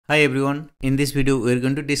Hi everyone, in this video we are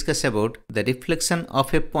going to discuss about the reflection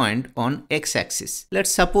of a point on x-axis.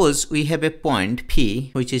 Let's suppose we have a point P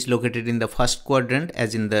which is located in the first quadrant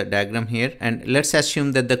as in the diagram here, and let's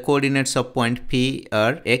assume that the coordinates of point P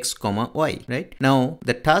are x, y, right? Now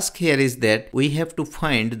the task here is that we have to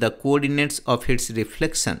find the coordinates of its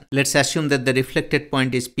reflection. Let's assume that the reflected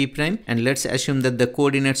point is P prime, and let's assume that the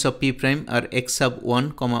coordinates of P prime are x sub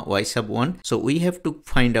 1, y sub 1. So we have to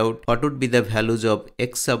find out what would be the values of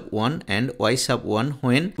x sub 1 and y sub 1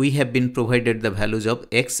 when we have been provided the values of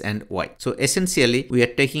x and y. So essentially we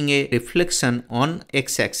are taking a reflection on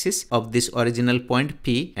x-axis of this original point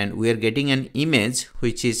P, and we are getting an image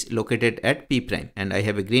which is located at P prime, and I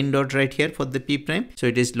have a green dot right here for the P prime, so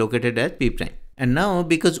it is located at P prime. And now,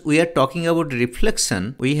 because we are talking about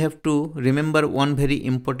reflection, we have to remember one very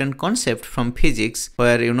important concept from physics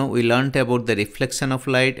where we learned about the reflection of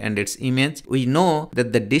light and its image. We know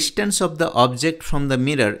that the distance of the object from the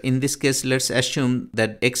mirror, in this case let's assume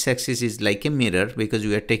that x-axis is like a mirror because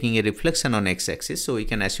we are taking a reflection on x-axis, so we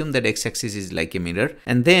can assume that x-axis is like a mirror.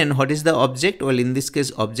 And then what is the object? Well, in this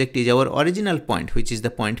case object is our original point, which is the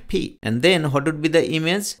point P. And then what would be the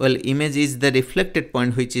image? Well, image is the reflected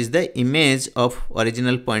point, which is the image of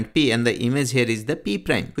original point P, and the image here is the P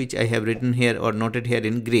prime, which I have written here or noted here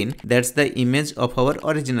in green. That's the image of our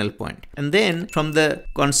original point. And then from the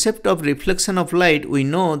concept of reflection of light, we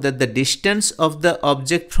know that the distance of the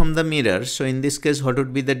object from the mirror, so in this case what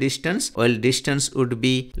would be the distance? Well, distance would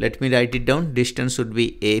be, let me write it down, distance would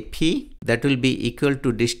be AP. That will be equal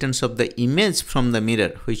to distance of the image from the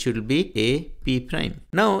mirror, which will be P prime.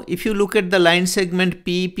 Now, if you look at the line segment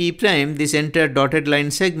P prime, this entire dotted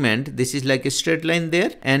line segment, this is like a straight line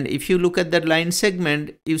there. And if you look at that line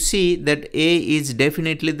segment, you see that A is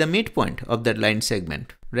definitely the midpoint of that line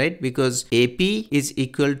segment, right? Because AP is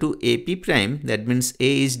equal to AP prime. That means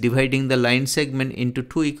A is dividing the line segment into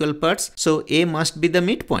two equal parts. So A must be the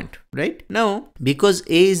midpoint, right? Now, because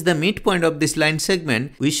A is the midpoint of this line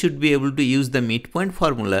segment, we should be able to use the midpoint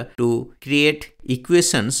formula to create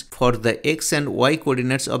equations for the x and y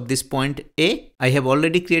coordinates of this point A. I have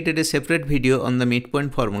already created a separate video on the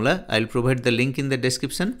midpoint formula. I'll provide the link in the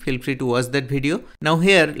description. Feel free to watch that video. Now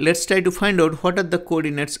here, let's try to find out what are the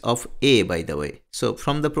coordinates of A, by the way. So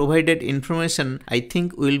from the provided information, I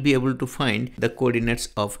think we'll be able to find the coordinates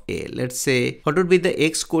of A. Let's say, what would be the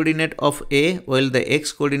x coordinate of A? Well, the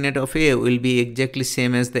x coordinate of A will be exactly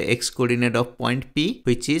same as the x coordinate of point P,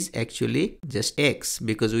 which is actually just x,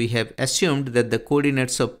 because we have assumed that the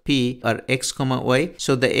coordinates of P are x, y.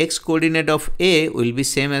 So the x coordinate of A will be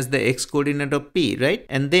same as the x coordinate of P, right?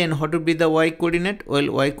 And then what would be the y coordinate?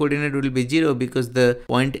 Well, y coordinate will be 0 because the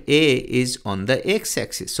point A is on the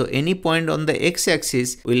x-axis. So any point on the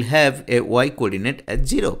x-axis will have a y coordinate at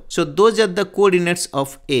 0. So those are the coordinates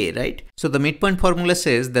of A, right? So the midpoint formula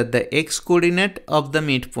says that the x coordinate of the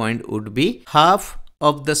midpoint would be half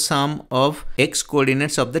of the sum of x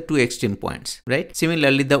coordinates of the two extreme points, right?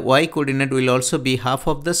 Similarly, the y coordinate will also be half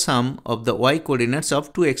of the sum of the y coordinates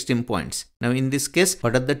of two extreme points. Now in this case,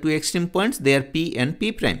 what are the two extreme points? They are P and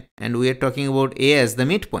P prime, and we are talking about A as the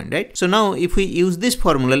midpoint, right? So now if we use this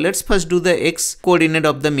formula, let's first do the x coordinate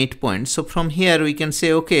of the midpoint. So from here we can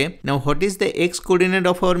say, okay, now what is the x coordinate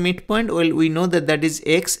of our midpoint? Well, we know that that is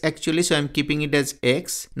x actually, so I'm keeping it as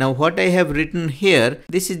x. Now what I have written here,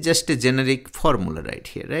 this is just a generic formula right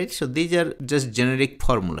here, right? So these are just generic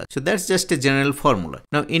formula. So that's just a general formula.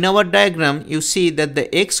 Now in our diagram, you see that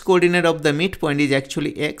the x coordinate of the midpoint is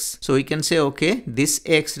actually x. So we can say, okay, this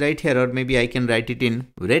x right here, or maybe I can write it in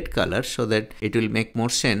red color so that it will make more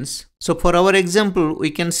sense. So for our example, we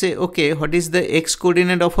can say, okay, what is the x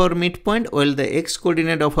coordinate of our midpoint? Well, the x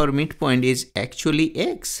coordinate of our midpoint is actually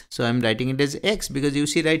x. So I'm writing it as x because you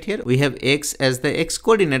see right here, we have x as the x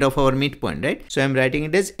coordinate of our midpoint, right? So I'm writing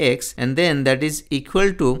it as x, and then that is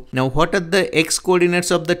equal to, now what are the x coordinates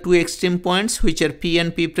of the two extreme points, which are P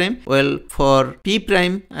and P prime? Well, for P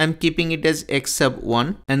prime, I'm keeping it as x sub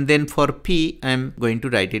 1, and then for P, I'm going to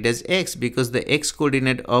write it as x because the x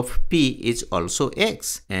coordinate of P is also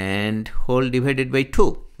x, and whole divided by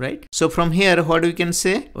 2, right? So from here, what we can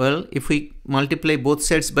say? Well, if we multiply both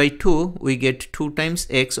sides by 2, we get 2 times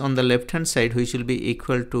x on the left hand side, which will be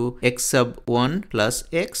equal to x sub 1 plus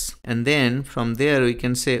x. And then from there we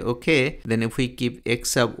can say, okay, then if we keep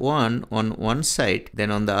x sub 1 on one side, then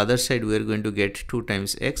on the other side we are going to get 2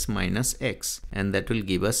 times x minus x, and that will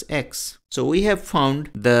give us x. So we have found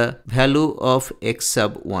the value of x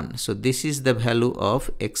sub 1. So this is the value of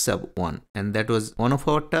x sub 1, and that was one of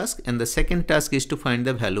our tasks. And the second task is to find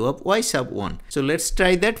the value of y sub 1. So let's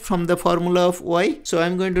try that from the formula formula of y. So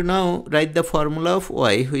I'm going to now write the formula of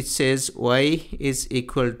y, which says y is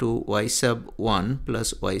equal to y sub 1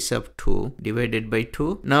 plus y sub 2 divided by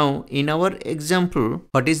 2. Now in our example,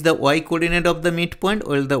 what is the y coordinate of the midpoint?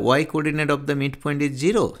 Well, the y coordinate of the midpoint is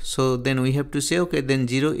 0. So then we have to say, okay, then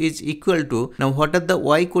 0 is equal to, now what are the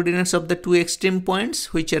y coordinates of the two extreme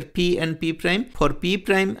points, which are p and p prime? For p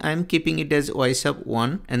prime, I am keeping it as y sub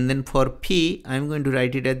 1, and then for p, I am going to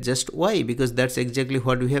write it as just y, because that's exactly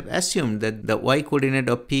what we have assumed, that the y coordinate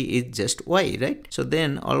of p is just y, right? So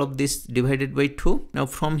then all of this divided by 2. Now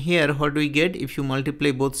from here, what do we get? If you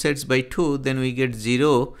multiply both sides by 2, then we get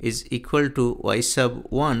 0 is equal to y sub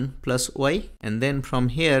 1 plus y, and then from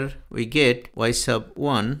here we get y sub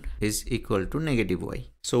 1 is equal to negative y.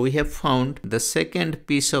 So we have found the second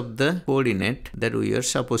piece of the coordinate that we are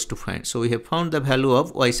supposed to find. So we have found the value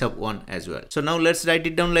of y sub 1 as well. So now let's write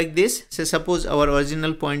it down like this. Say suppose our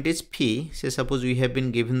original point is P. Say suppose we have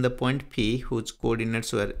been given the point P whose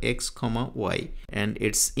coordinates were x comma y, and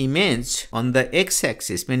its image on the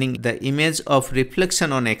x-axis, meaning the image of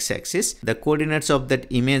reflection on x-axis, the coordinates of that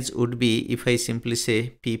image would be, if I simply say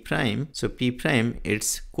P prime, so P prime,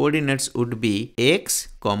 its coordinates would be x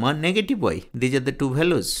comma negative y. These are the two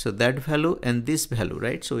values, so that value and this value,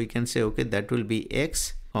 right? So we can say, okay, that will be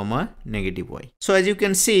x comma negative y. So as you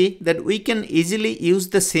can see that we can easily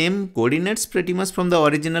use the same coordinates pretty much from the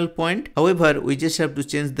original point. However, we just have to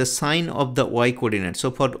change the sign of the y coordinate. So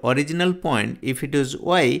for original point, if it is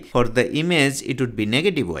y, for the image it would be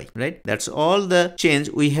negative y, right? That's all the change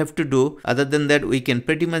we have to do. Other than that, we can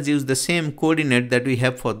pretty much use the same coordinate that we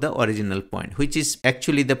have for the original point, which is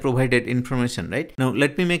actually the provided information, right? Now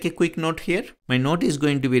let me make a quick note here. My note is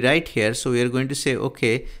going to be right here. So we are going to say,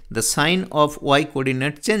 okay, the sign of y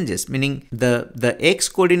coordinate changes, meaning the x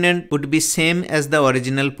coordinate would be same as the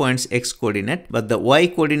original point's x coordinate, but the y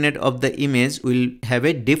coordinate of the image will have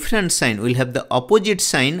a different sign, will have the opposite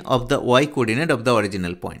sign of the y coordinate of the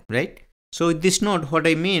original point, right? So with this note, what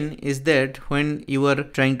I mean is that when you are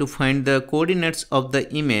trying to find the coordinates of the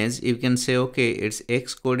image, you can say, okay, its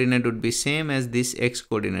x coordinate would be same as this x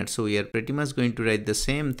coordinate. So we are pretty much going to write the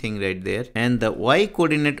same thing right there. And the y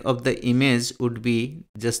coordinate of the image would be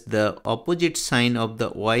just the opposite sign of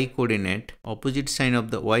the y coordinate, opposite sign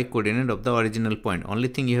of the y coordinate of the original point. Only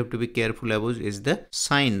thing you have to be careful about is the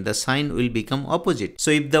sign. The sign will become opposite.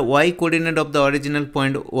 So if the y coordinate of the original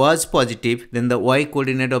point was positive, then the y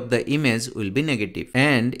coordinate of the image will be negative,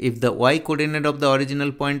 and if the y coordinate of the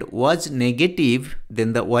original point was negative,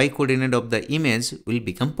 then the y coordinate of the image will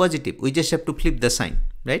become positive. We just have to flip the sign,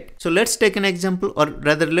 right? So let's take an example, or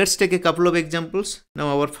rather let's take a couple of examples. Now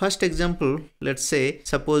our first example, let's say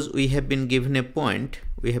suppose we have been given a point,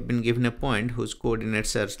 whose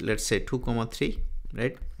coordinates are, let's say 2, 3,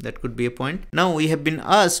 right? That could be a point. Now we have been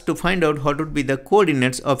asked to find out what would be the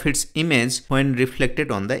coordinates of its image when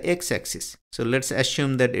reflected on the x-axis. So let's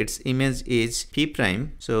assume that its image is p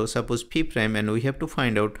prime. So suppose p prime, and we have to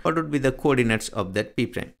find out what would be the coordinates of that p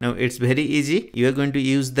prime. Now it's very easy. You are going to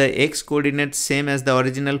use the x coordinate same as the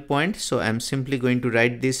original point. So I'm simply going to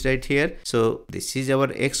write this right here. So this is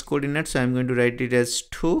our x coordinate. So I'm going to write it as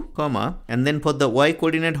 2, comma, and then for the y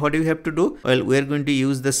coordinate, what do you have to do? Well, we are going to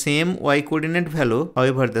use the same y coordinate value.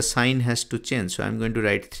 However, the sign has to change. So I'm going to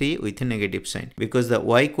write 3 with a negative sign, because the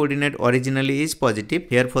y coordinate originally is positive.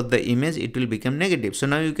 Here for the image, it will become negative. So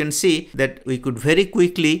now you can see that we could very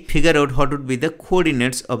quickly figure out what would be the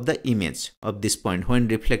coordinates of the image of this point when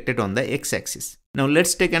reflected on the x-axis. Now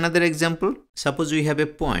let's take another example. Suppose we have a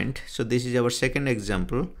point. So this is our second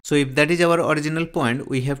example. So if that is our original point,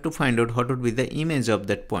 we have to find out what would be the image of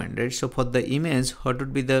that point, right? So for the image, what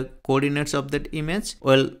would be the coordinates of that image?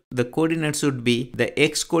 Well, the coordinates would be, the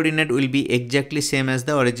x coordinate will be exactly same as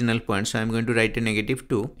the original point. So I'm going to write a negative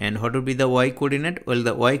 2. And what would be the y coordinate? Well,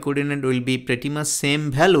 the y coordinate will be pretty much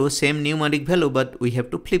same value, same numeric value, but we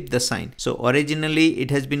have to flip the sign. So originally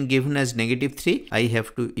it has been given as negative 3. I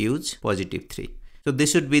have to use positive 3. So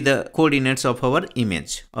this would be the coordinates of our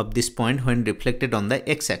image of this point when reflected on the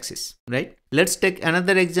x-axis, right? Let's take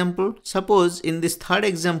another example. Suppose in this third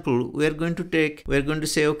example, we are going to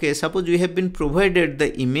say, okay, suppose we have been provided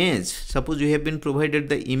the image. Suppose we have been provided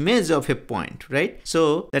the image of a point, right?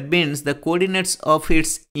 So that means the coordinates of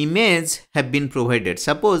its image have been provided.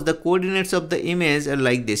 Suppose the coordinates of the image are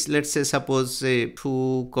like this. Let's say suppose say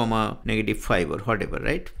 2, negative 5 or whatever,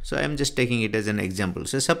 right? So I am just taking it as an example.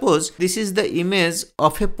 So suppose this is the image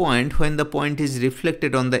of a point when the point is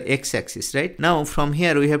reflected on the x-axis, right? Now from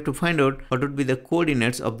here we have to find out what what would be the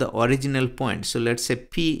coordinates of the original point. So let's say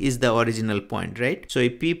P is the original point, right? So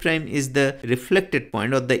if P prime is the reflected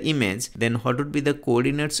point or the image, then what would be the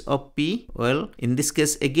coordinates of P? Well, in this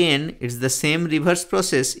case again it's the same reverse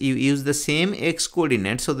process. You use the same x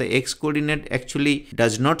coordinate, so the x coordinate actually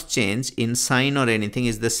does not change in sign or anything,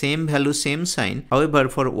 is the same value, same sign. However,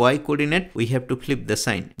 for y coordinate we have to flip the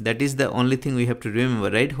sign. That is the only thing we have to remember,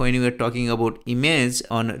 right? When we are talking about image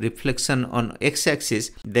on reflection on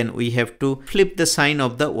x-axis, then we have to flip the sign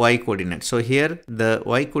of the y coordinate. So here the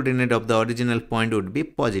y coordinate of the original point would be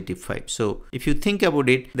positive 5. So if you think about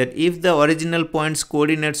it, that if the original point's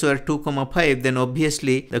coordinates were 2, 5, then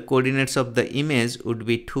obviously the coordinates of the image would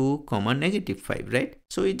be 2, negative 5, right?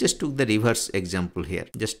 So we just took the reverse example here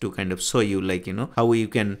just to kind of show you, like, how you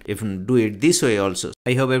can even do it this way also.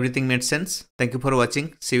 I hope everything made sense. Thank you for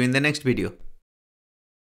watching. See you in the next video.